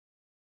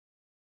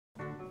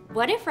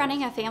What if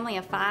running a family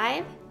of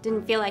 5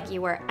 didn't feel like you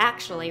were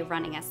actually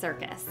running a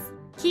circus?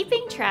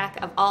 Keeping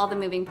track of all the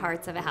moving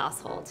parts of a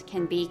household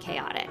can be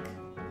chaotic.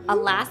 A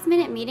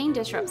last-minute meeting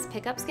disrupts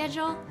pickup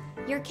schedule,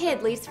 your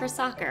kid leaves for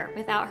soccer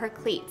without her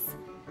cleats,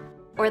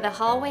 or the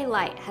hallway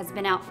light has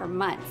been out for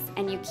months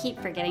and you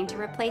keep forgetting to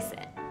replace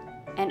it.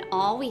 And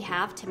all we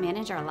have to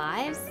manage our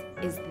lives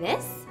is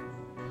this?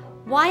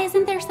 Why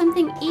isn't there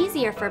something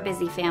easier for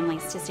busy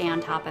families to stay on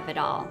top of it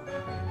all?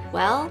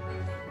 Well,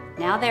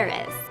 now there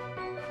is.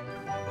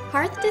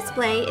 Hearth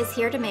Display is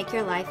here to make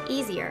your life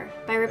easier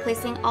by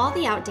replacing all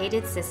the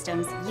outdated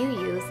systems you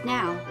use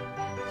now.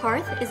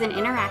 Hearth is an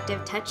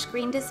interactive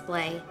touchscreen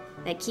display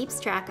that keeps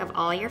track of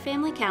all your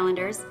family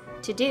calendars,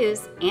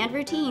 to-dos, and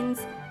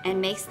routines,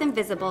 and makes them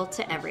visible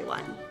to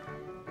everyone.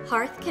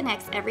 Hearth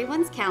connects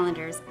everyone's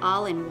calendars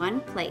all in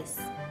one place,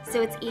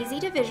 so it's easy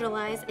to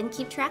visualize and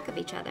keep track of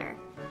each other.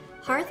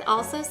 Hearth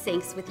also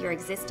syncs with your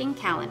existing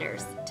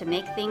calendars to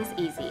make things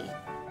easy.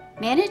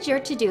 Manage your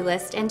to-do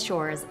list and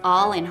chores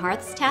all in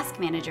Hearth's Task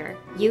Manager.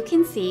 You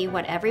can see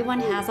what everyone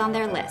has on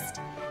their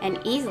list and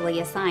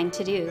easily assign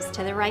to-dos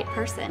to the right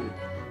person.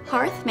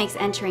 Hearth makes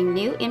entering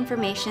new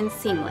information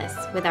seamless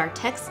with our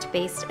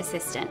text-based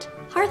assistant,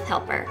 Hearth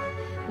Helper.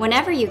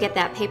 Whenever you get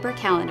that paper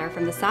calendar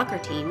from the soccer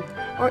team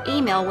or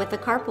email with the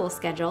carpool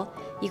schedule,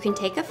 you can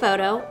take a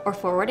photo or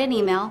forward an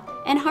email,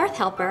 and Hearth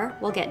Helper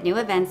will get new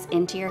events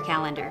into your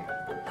calendar.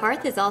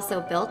 Hearth is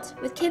also built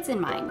with kids in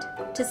mind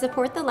to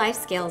support the life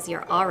skills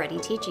you're already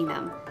teaching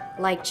them,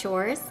 like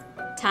chores,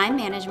 time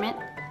management,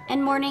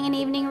 and morning and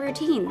evening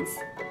routines.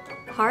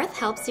 Hearth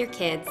helps your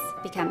kids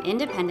become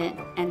independent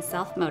and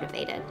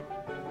self-motivated.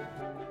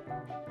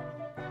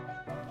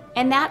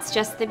 And that's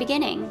just the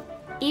beginning.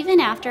 Even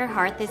after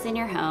Hearth is in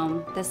your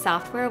home, the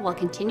software will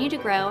continue to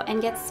grow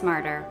and get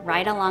smarter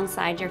right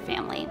alongside your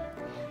family,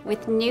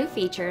 with new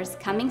features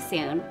coming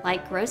soon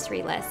like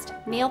grocery list,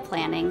 meal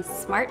planning,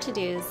 smart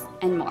to-dos,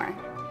 and more.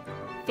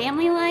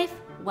 Family life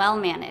well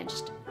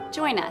managed.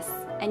 Join us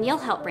and you'll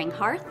help bring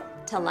Hearth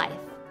to life.